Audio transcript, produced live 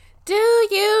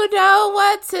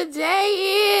what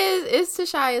today is? It's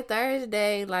Tashia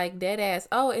Thursday, like dead ass.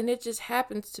 Oh, and it just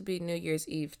happens to be New Year's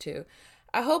Eve too.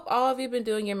 I hope all of you been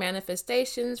doing your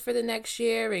manifestations for the next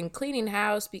year and cleaning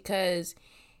house because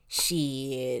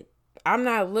shit, I'm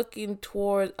not looking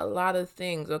toward a lot of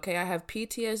things, okay? I have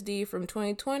PTSD from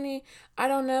 2020. I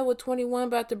don't know what 21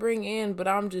 about to bring in, but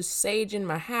I'm just saging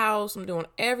my house. I'm doing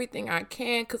everything I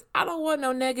can because I don't want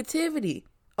no negativity,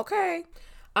 okay?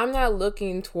 I'm not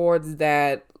looking towards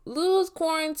that lose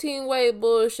quarantine way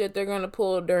bullshit they're gonna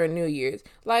pull during New Year's.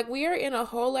 Like, we are in a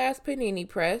whole ass panini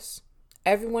press.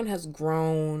 Everyone has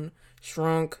grown,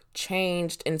 shrunk,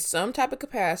 changed in some type of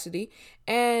capacity,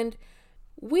 and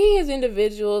we as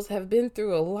individuals have been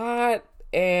through a lot,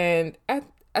 and at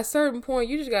a certain point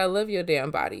you just gotta love your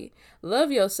damn body.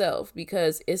 Love yourself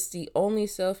because it's the only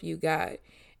self you got.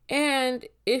 And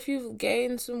if you've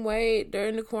gained some weight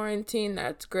during the quarantine,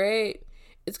 that's great.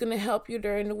 It's gonna help you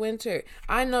during the winter.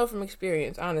 I know from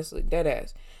experience, honestly, dead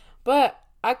ass. But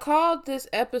I called this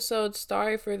episode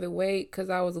Sorry for the Wait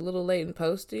because I was a little late in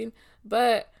posting.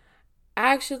 But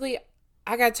actually,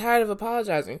 I got tired of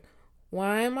apologizing.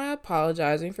 Why am I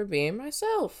apologizing for being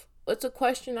myself? It's a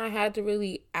question I had to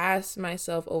really ask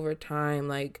myself over time.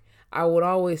 Like, I would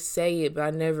always say it, but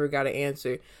I never got an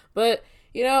answer. But,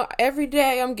 every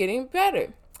day I'm getting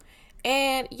better.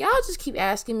 And y'all just keep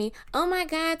asking me, oh my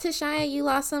God, Tashia, you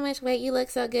lost so much weight. You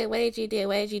look so good. What did you do?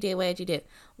 What did you do? What did you do?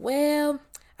 Well,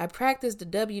 I practice the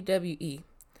WWE.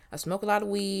 I smoke a lot of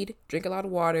weed, drink a lot of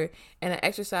water, and I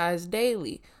exercise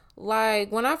daily.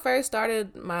 Like, when I first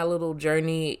started my little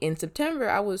journey in September,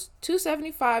 I was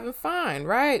 275 and fine,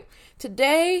 right?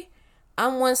 Today,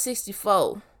 I'm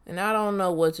 164, and I don't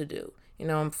know what to do.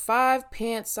 I'm 5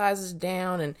 pant sizes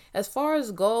down, and as far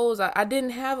as goals, I didn't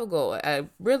have a goal,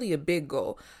 really a big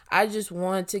goal. I just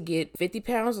wanted to get 50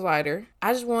 pounds lighter.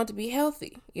 I just wanted to be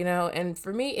healthy, and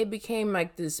for me, it became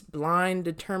like this blind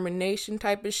determination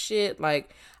type of shit.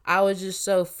 Like, I was just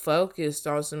so focused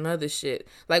on some other shit.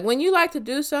 Like, when you like to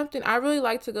do something, I really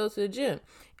like to go to the gym,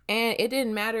 and it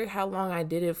didn't matter how long I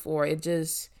did it for.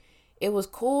 It was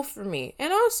cool for me.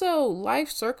 And also,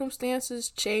 life circumstances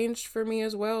changed for me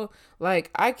as well. Like,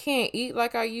 I can't eat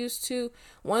like I used to.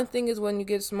 One thing is, when you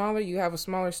get smaller, you have a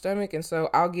smaller stomach. And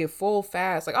so I'll get full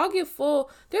fast. Like, I'll get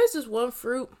full. There's this one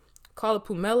fruit called a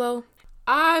pomelo.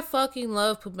 I fucking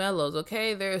love pomelos,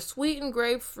 okay? They're sweetened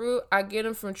grapefruit. I get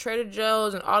them from Trader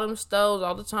Joe's and all them stores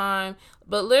all the time.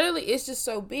 But literally, it's just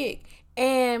so big.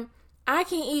 And I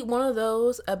can eat one of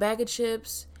those, a bag of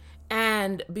chips,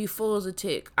 and be full as a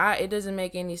tick. It doesn't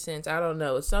make any sense. I don't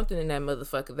know. It's something in that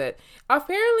motherfucker that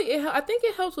apparently I think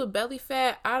it helps with belly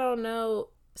fat. I don't know.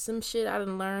 Some shit I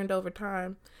done learned over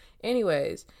time.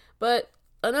 Anyways, but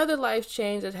another life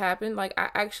change that happened, like, I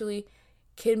actually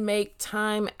can make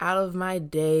time out of my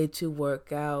day to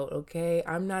work out, okay?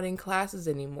 I'm not in classes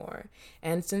anymore.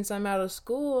 And since I'm out of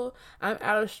school, I'm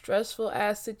out of stressful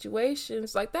ass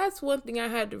situations. Like, that's one thing I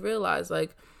had to realize.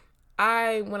 Like,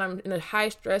 when I'm in a high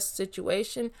stress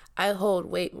situation, I hold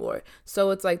weight more.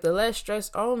 So it's like the less stress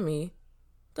on me,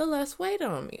 the less weight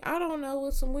on me. I don't know,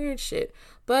 it's some weird shit.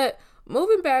 But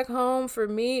moving back home for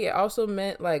me, it also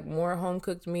meant like more home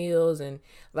cooked meals, and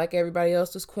like everybody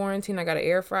else was quarantined, I got an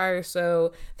air fryer.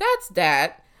 So that's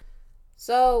that.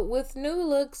 So with new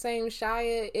look, same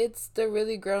Shia, it's the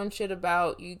really grown shit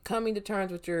about you coming to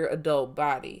terms with your adult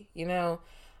body. I know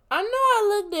I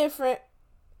look different.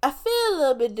 I feel a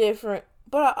little bit different,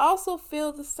 but I also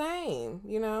feel the same,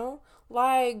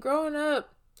 Like, growing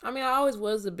up, I always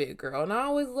was a big girl, and I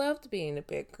always loved being a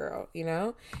big girl,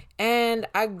 And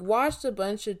I watched a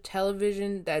bunch of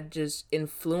television that just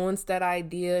influenced that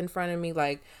idea in front of me.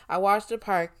 Like, I watched The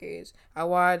Parkers. I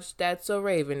watched That's So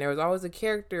Raven. There was always a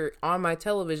character on my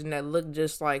television that looked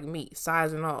just like me,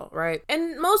 size and all, right?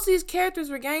 And most of these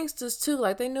characters were gangsters, too.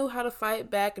 Like, they knew how to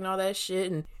fight back and all that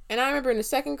shit, and I remember in the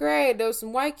 2nd grade, there was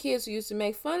some white kids who used to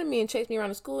make fun of me and chase me around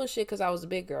the school and shit because I was a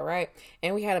big girl, right?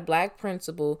 And we had a black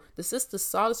principal. The sister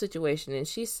saw the situation and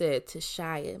she said,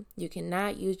 Tashia, you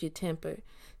cannot use your temper.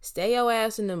 Stay your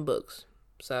ass in them books.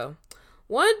 So,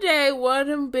 one day, one of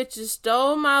them bitches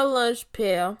stole my lunch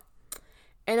pail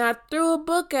and I threw a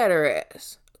book at her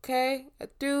ass, okay? I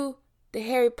threw the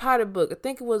Harry Potter book. I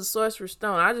think it was the Sorcerer's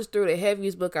Stone. I just threw the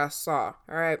heaviest book I saw,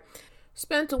 all right?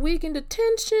 Spent a week in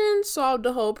detention, solved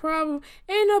the whole problem.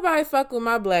 Ain't nobody fuck with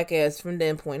my black ass from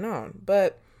that point on.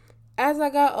 But as I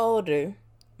got older,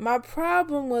 my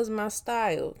problem was my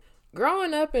style.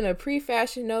 Growing up in a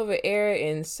pre-Fashion Nova era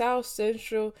in South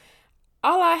Central,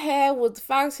 all I had was the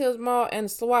Fox Hills Mall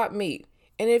and swap meet.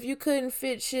 And if you couldn't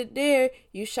fit shit there,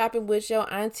 you shopping with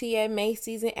your auntie at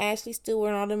Macy's and Ashley Stewart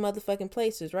and all them motherfucking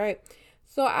places, right?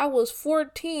 So I was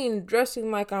 14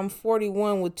 dressing like I'm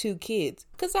 41 with 2 kids.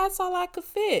 Because that's all I could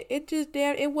fit.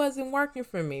 It wasn't working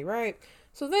for me, right?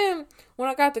 So then when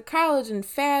I got to college and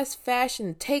fast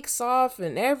fashion takes off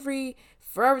and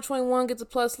Forever 21 gets a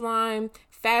plus line,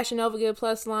 Fashion Nova get a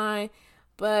plus line,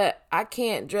 but I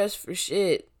can't dress for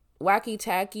shit. Wacky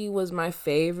Tacky was my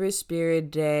favorite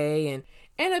Spirit Day, and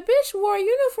a bitch wore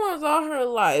uniforms all her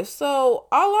life. So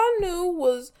all I knew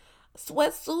was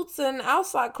sweatsuits and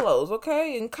outside clothes,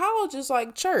 okay? And college is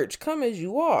like church, come as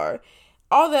you are.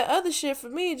 All that other shit for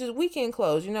me, just weekend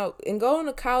clothes, and going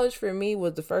to college for me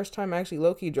was the first time actually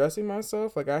low-key dressing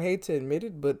myself. Like, I hate to admit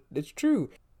it, but it's true.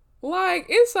 Like,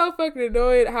 it's so fucking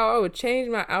annoying how I would change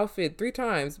my outfit 3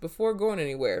 times before going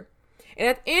anywhere. And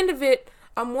at the end of it,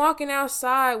 I'm walking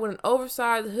outside with an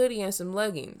oversized hoodie and some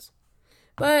leggings.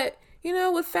 But,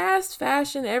 with fast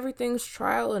fashion, everything's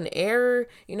trial and error.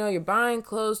 You're buying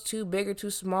clothes too big or too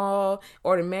small,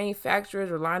 or the manufacturers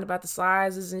are lying about the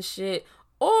sizes and shit,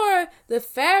 or the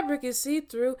fabric is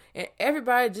see-through and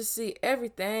everybody just see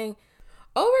everything.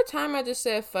 Over time, I just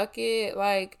said, fuck it.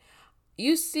 Like,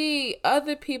 you see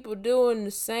other people doing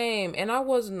the same, and I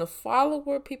wasn't a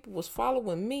follower. People was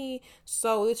following me,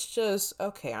 so it's just,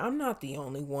 okay, I'm not the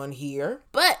only one here.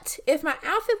 But if my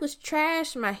outfit was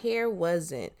trash, my hair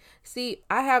wasn't. See,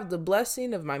 I have the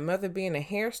blessing of my mother being a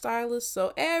hairstylist,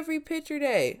 so every picture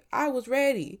day, I was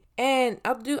ready. And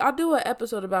I'll do an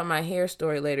episode about my hair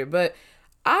story later, but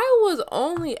I was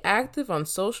only active on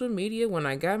social media when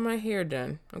I got my hair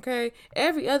done, okay?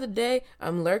 Every other day,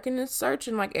 I'm lurking and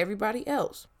searching like everybody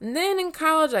else. And then in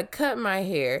college, I cut my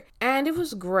hair, and it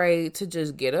was great to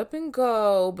just get up and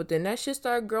go, but then that shit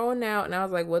started growing out, and I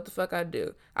was like, what the fuck I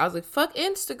do? I was like, fuck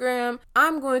Instagram.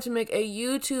 I'm going to make a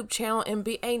YouTube channel and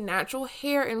be a natural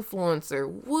hair influencer.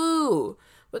 Woo!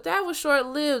 But that was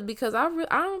short-lived because I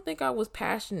don't think I was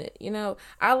passionate,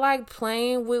 I liked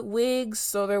playing with wigs,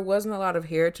 so there wasn't a lot of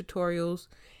hair tutorials.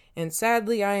 And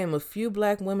sadly, I am a few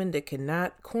black women that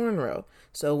cannot cornrow.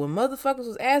 So when motherfuckers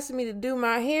was asking me to do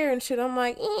my hair and shit, I'm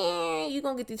like, you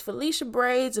gonna get these Felicia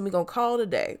braids and we gonna call it a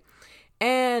day.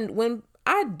 And when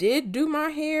I did do my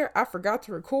hair, I forgot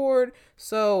to record.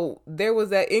 So there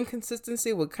was that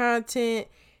inconsistency with content.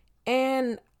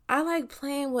 And I like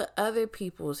playing with other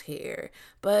people's hair,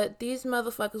 but these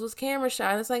motherfuckers was camera shy,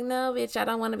 and it's like, no, bitch, I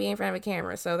don't want to be in front of a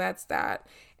camera, so that's that.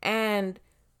 And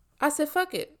I said,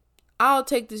 fuck it. I'll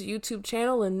take this YouTube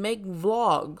channel and make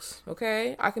vlogs,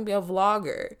 okay? I can be a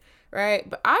vlogger, right?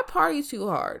 But I party too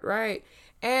hard, right?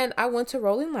 And I went to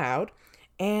Rolling Loud,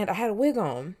 and I had a wig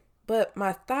on, but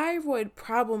my thyroid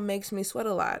problem makes me sweat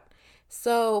a lot.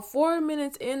 So 4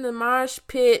 minutes in the mosh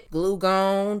pit, glue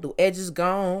gone, the edges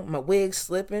gone, my wig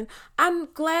slipping.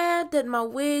 I'm glad that my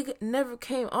wig never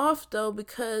came off though,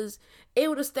 because it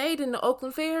would have stayed in the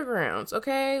Oakland Fairgrounds,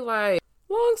 okay? Like,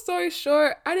 long story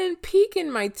short, I didn't peak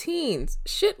in my teens.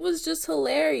 Shit was just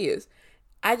hilarious.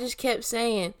 I just kept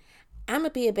saying, I'ma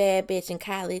be a bad bitch in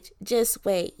college. Just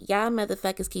wait. Y'all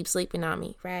motherfuckers keep sleeping on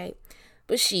me, right?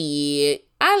 But shit,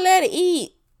 I let it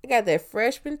eat. I got that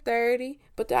freshman 30,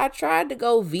 but I tried to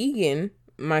go vegan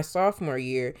my sophomore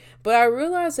year, but I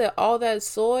realized that all that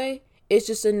soy is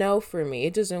just a no for me.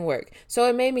 It doesn't work. So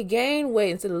it made me gain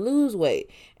weight instead of lose weight.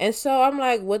 And so I'm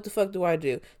like, what the fuck do I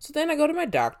do? So then I go to my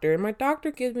doctor, and my doctor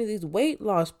gives me these weight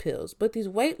loss pills, but these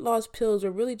weight loss pills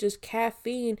are really just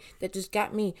caffeine that just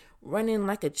got me running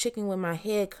like a chicken with my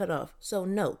head cut off. So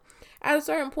no. At a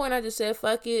certain point, I just said,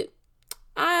 fuck it.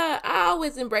 I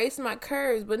always embrace my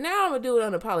curves, but now I'm gonna do it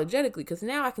unapologetically because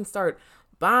now I can start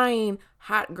buying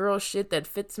hot girl shit that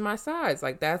fits my size.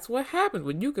 Like, that's what happens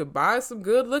when you can buy some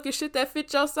good looking shit that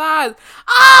fits your size.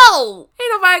 Oh,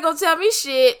 ain't nobody gonna tell me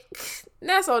shit.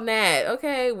 That's on that,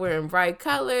 okay? Wearing bright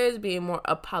colors, being more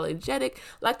apologetic.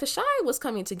 Like, the Shy was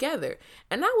coming together.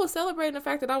 And I was celebrating the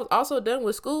fact that I was also done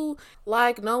with school.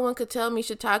 Like, no one could tell me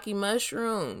shiitake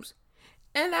mushrooms.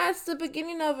 And that's the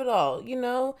beginning of it all,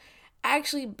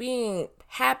 actually being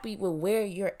happy with where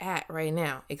you're at right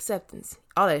now. Acceptance.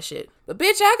 All that shit. But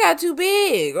bitch, I got too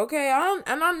big, okay?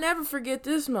 I'll never forget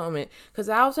this moment. Because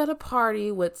I was at a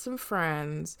party with some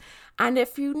friends. And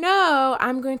if you know,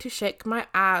 I'm going to shake my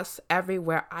ass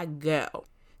everywhere I go.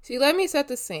 See, let me set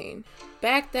the scene.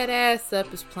 Back That Ass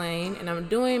Up is playing, and I'm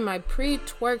doing my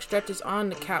pre-twerk stretches on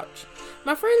the couch.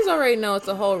 My friends already know it's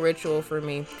a whole ritual for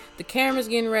me. The camera's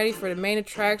getting ready for the main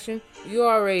attraction. You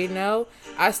already know.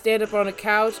 I stand up on the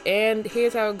couch, and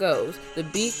here's how it goes. The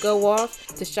beat go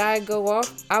off, the Shy go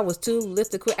off. I was too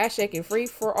lit to quit. I shaking free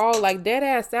for all, like dead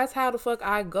ass. That's how the fuck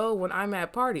I go when I'm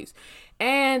at parties.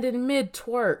 And in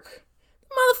mid-twerk,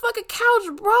 the motherfucking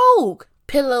couch broke.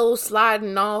 Pillows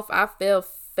sliding off. I fell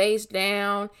face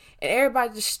down, and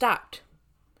everybody just stopped.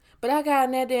 But I got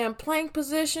in that damn plank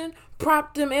position,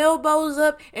 propped them elbows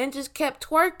up, and just kept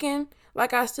twerking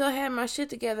like I still had my shit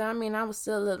together. I mean,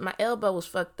 my elbow was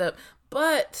fucked up.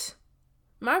 But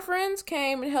my friends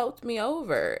came and helped me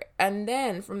over. And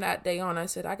then from that day on, I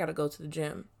said, I gotta go to the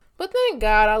gym. But thank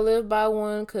God I lived by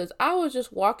one, because I was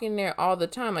just walking there all the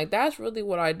time. Like, that's really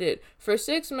what I did. For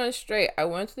 6 months straight, I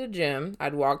went to the gym.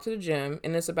 I'd walk to the gym,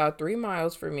 and it's about 3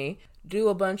 miles for me. Do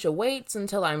a bunch of weights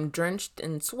until I'm drenched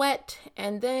in sweat,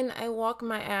 and then I walk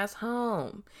my ass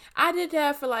home. I did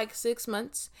that for like 6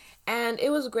 months, and it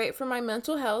was great for my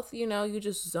mental health. You know, you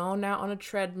just zone out on a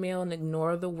treadmill and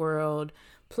ignore the world.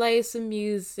 Play some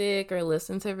music or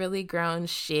listen to really grown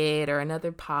shit or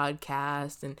another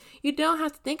podcast, and you don't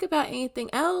have to think about anything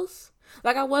else.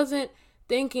 Like, I wasn't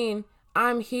thinking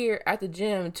I'm here at the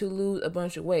gym to lose a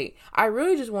bunch of weight. I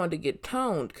really just wanted to get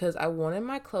toned because I wanted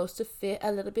my clothes to fit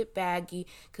a little bit baggy,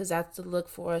 because that's the look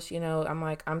for us, you know.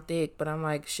 I'm thick, but I'm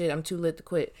like, shit, I'm too lit to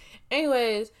quit.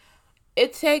 Anyways,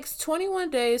 it takes 21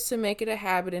 days to make it a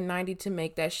habit and 90 to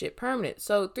make that shit permanent.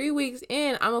 So 3 weeks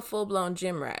in, I'm a full-blown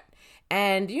gym rat.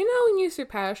 And you know when you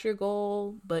surpass your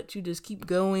goal, but you just keep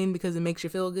going because it makes you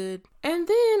feel good? And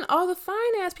then all the fine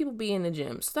ass people be in the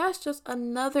gym. So that's just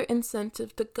another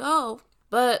incentive to go.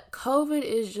 But COVID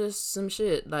is just some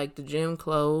shit. Like, the gym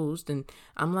closed and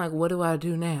I'm like, what do I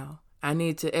do now? I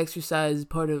need to exercise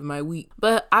part of my week.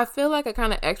 But I feel like I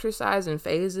kind of exercise in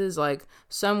phases. Like,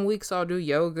 some weeks I'll do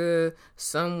yoga.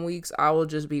 Some weeks I will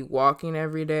just be walking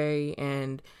every day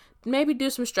and maybe do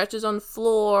some stretches on the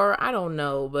floor. I don't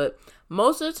know. But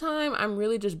most of the time, I'm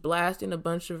really just blasting a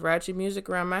bunch of ratchet music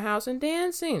around my house and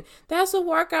dancing. That's a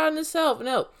workout in itself.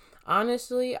 No,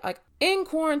 honestly, like, in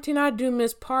quarantine, I do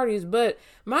miss parties, but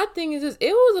my thing is this,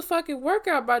 it was a fucking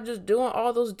workout by just doing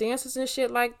all those dances and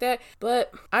shit like that.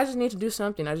 But I just need to do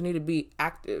something. I just need to be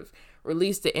active,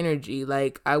 release the energy.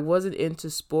 Like, I wasn't into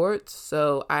sports,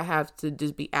 so I have to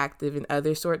just be active in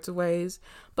other sorts of ways.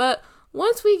 But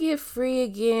once we get free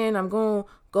again, I'm going to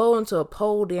go into a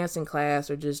pole dancing class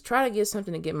or just try to get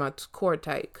something to get my core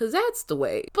tight, because that's the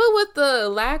way. But with the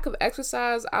lack of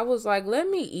exercise, I was like, let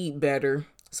me eat better.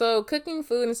 So cooking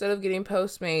food instead of getting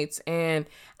Postmates, and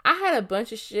I had a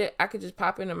bunch of shit I could just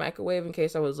pop in the microwave in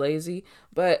case I was lazy,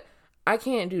 but I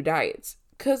can't do diets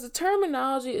because the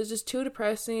terminology is just too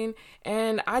depressing,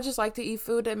 and I just like to eat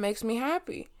food that makes me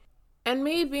happy. And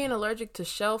me being allergic to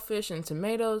shellfish and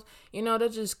tomatoes, you know,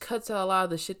 that just cuts out a lot of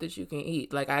the shit that you can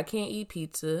eat. Like, I can't eat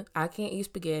pizza. I can't eat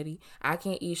spaghetti. I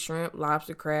can't eat shrimp,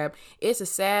 lobster, crab. It's a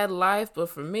sad life, but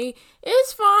for me,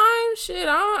 it's fine. Shit,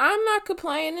 I'm not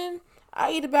complaining.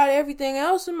 I eat about everything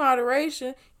else in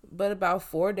moderation, but about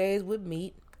 4 days with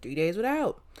meat, 3 days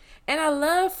without. And I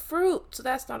love fruit, so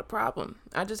that's not a problem.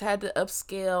 I just had to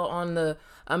upscale on the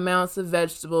amounts of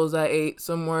vegetables I ate,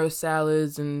 some more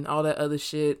salads and all that other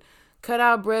shit. Cut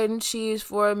out bread and cheese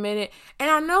for a minute.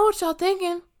 And I know what y'all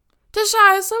thinking.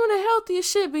 Tashia, some of the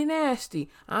healthiest shit be nasty.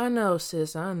 I know,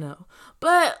 sis, I know.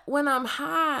 But when I'm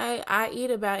high, I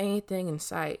eat about anything in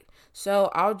sight.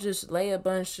 So I'll just lay a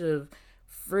bunch of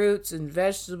fruits and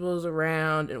vegetables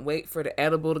around and wait for the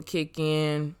edible to kick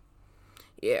in.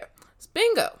 Yeah.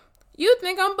 Bingo. You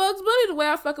think I'm Bugs Bunny the way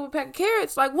I fuck up a pack of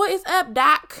carrots. Like, what is up,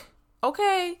 doc?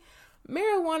 Okay.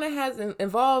 Marijuana has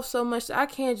evolved so much that I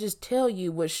can't just tell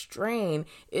you what strain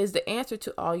is the answer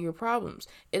to all your problems.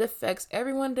 It affects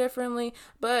everyone differently,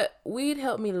 but weed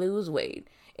helped me lose weight.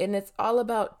 And it's all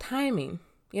about timing,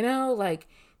 you know, like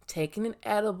taking an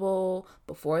edible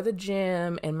before the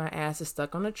gym and my ass is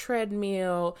stuck on a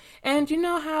treadmill. And you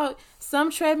know how some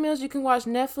treadmills you can watch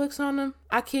Netflix on them?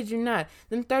 I kid you not.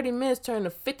 Then 30 minutes turn to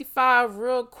 55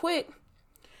 real quick.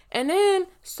 And then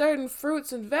certain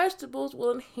fruits and vegetables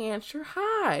will enhance your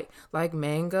high, like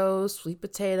mangoes, sweet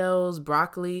potatoes,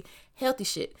 broccoli, healthy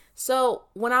shit. So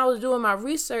when I was doing my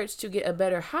research to get a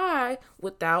better high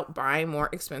without buying more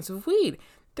expensive weed,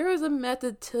 there is a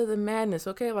method to the madness,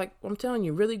 okay? Like, I'm telling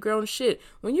you, really grown shit.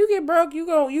 When you get broke, you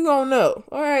gonna know,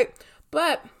 all right?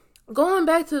 But going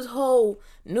back to this whole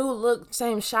new look,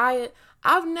 same Shia,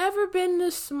 I've never been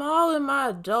this small in my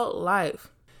adult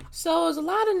life. So it was a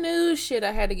lot of new shit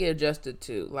I had to get adjusted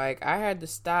to. Like, I had to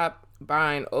stop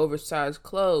buying oversized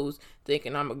clothes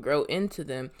thinking I'm gonna grow into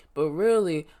them, but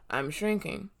really I'm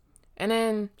shrinking. And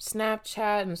then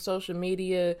Snapchat and social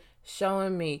media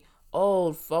showing me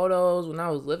old photos when I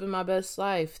was living my best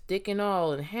life, thick and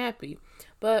all and happy.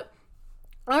 But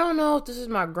I don't know if this is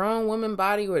my grown woman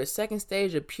body or the second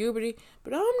stage of puberty,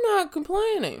 but I'm not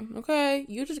complaining, okay?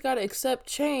 You just gotta accept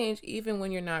change even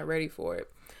when you're not ready for it.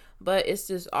 But it's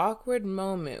this awkward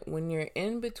moment when you're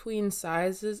in between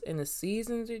sizes and the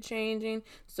seasons are changing.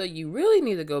 So you really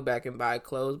need to go back and buy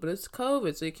clothes. But it's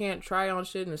COVID, so you can't try on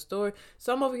shit in the store.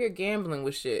 So I'm over here gambling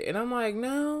with shit. And I'm like,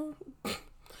 no,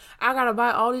 I gotta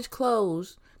buy all these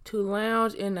clothes to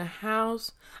lounge in the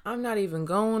house. I'm not even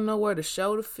going nowhere to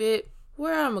show the fit.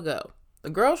 Where I'm gonna go?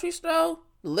 The grocery store?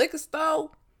 The liquor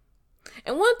store?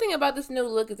 And one thing about this new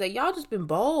look is that y'all just been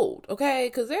bold, okay?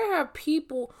 Because there are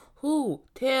people who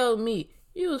tell me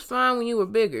you was fine when you were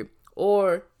bigger,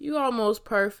 or you almost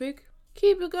perfect.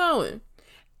 Keep it going.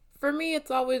 For me,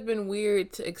 it's always been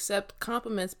weird to accept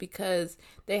compliments because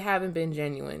they haven't been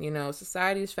genuine. You know,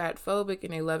 society's fat phobic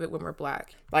and they love it when we're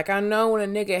black. Like, I know when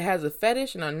a nigga has a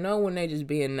fetish and I know when they just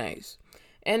being nice.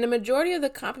 And the majority of the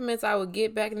compliments I would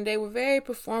get back in the day were very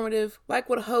performative, like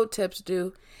what hoteps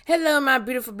do. Hello, my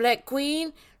beautiful black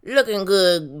queen. Looking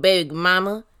good, baby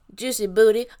mama. Juicy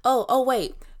booty. Oh,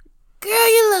 wait. Girl,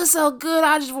 you look so good,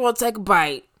 I just want to take a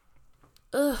bite.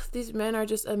 Ugh, these men are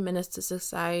just a menace to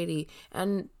society.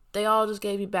 And they all just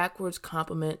gave me backwards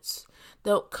compliments.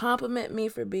 They'll compliment me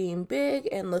for being big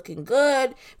and looking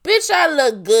good. Bitch, I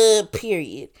look good,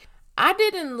 period. I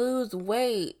didn't lose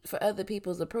weight for other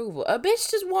people's approval. A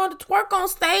bitch just wanted to twerk on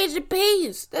stage in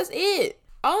peace. That's it.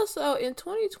 Also, in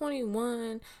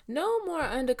 2021, no more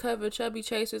undercover chubby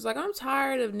chasers. Like, I'm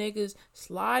tired of niggas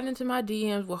sliding into my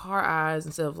DMs with hard eyes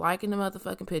instead of liking the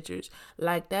motherfucking pictures.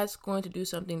 Like, that's going to do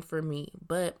something for me.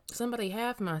 But somebody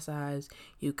half my size,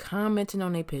 you commenting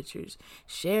on their pictures,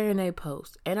 sharing their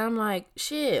posts. And I'm like,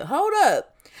 shit, hold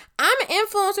up. I'm an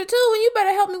influencer too, and you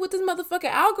better help me with this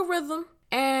motherfucking algorithm.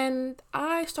 And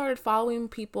I started following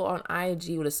people on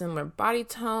IG with a similar body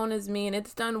tone as me, and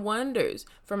it's done wonders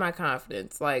for my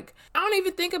confidence. Like, I don't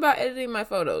even think about editing my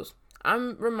photos.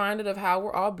 I'm reminded of how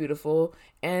we're all beautiful,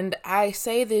 and I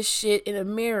say this shit in a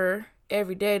mirror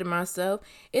every day to myself.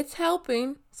 It's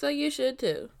helping, so you should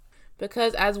too.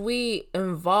 Because as we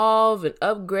evolve and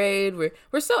upgrade,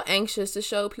 we're so anxious to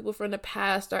show people from the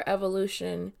past our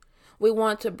evolution. We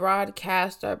want to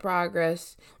broadcast our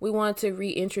progress. We want to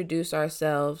reintroduce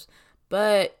ourselves.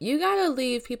 But you gotta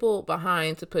leave people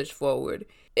behind to push forward.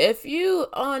 If you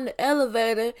on the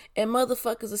elevator and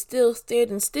motherfuckers are still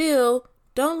standing still,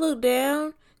 don't look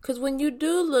down. Because when you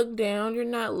do look down, you're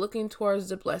not looking towards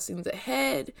the blessings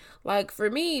ahead. Like, for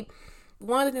me,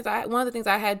 one of the things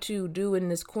I had to do in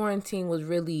this quarantine was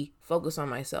really focus on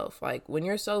myself. Like, when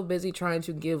you're so busy trying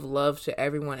to give love to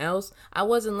everyone else, I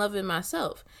wasn't loving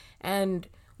myself. And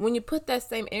when you put that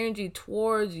same energy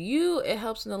towards you, it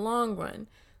helps in the long run.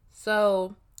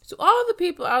 So, to all the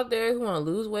people out there who want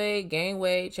to lose weight, gain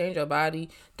weight, change your body,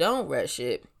 don't rush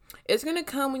it. It's going to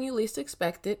come when you least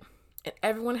expect it. And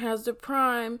everyone has their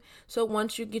prime. So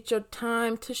once you get your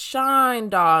time to shine,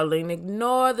 darling,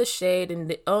 ignore the shade and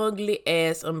the ugly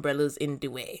ass umbrellas in the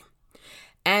way.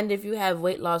 And if you have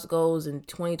weight loss goals in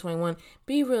 2021,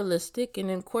 be realistic and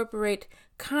incorporate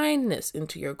kindness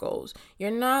into your goals.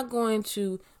 You're not going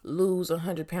to lose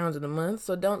 100 pounds in a month,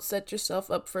 so don't set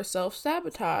yourself up for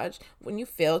self-sabotage when you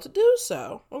fail to do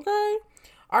so, okay?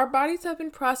 Our bodies have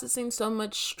been processing so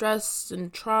much stress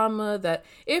and trauma that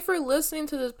if we're listening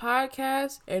to this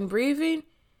podcast and breathing,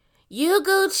 you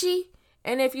Gucci.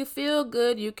 And if you feel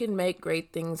good, you can make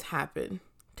great things happen.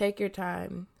 Take your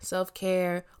time,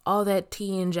 self-care, all that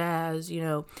tea and jazz, you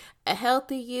know. A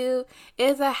healthy you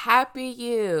is a happy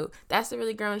you. That's the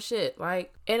really grown shit.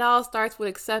 Like, it all starts with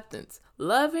acceptance.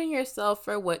 Loving yourself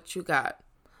for what you got.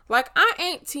 Like, I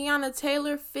ain't Tiana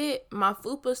Taylor fit. My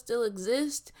fupa still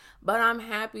exists, but I'm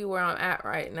happy where I'm at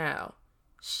right now.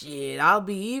 Shit, I'll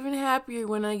be even happier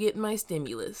when I get my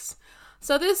stimulus.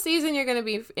 So this season, you're going to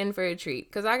be in for a treat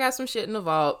because I got some shit in the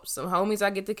vault, some homies I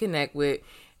get to connect with.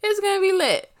 It's going to be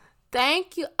lit.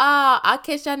 Thank you all. I'll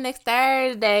catch y'all next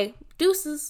Thursday. Deuces.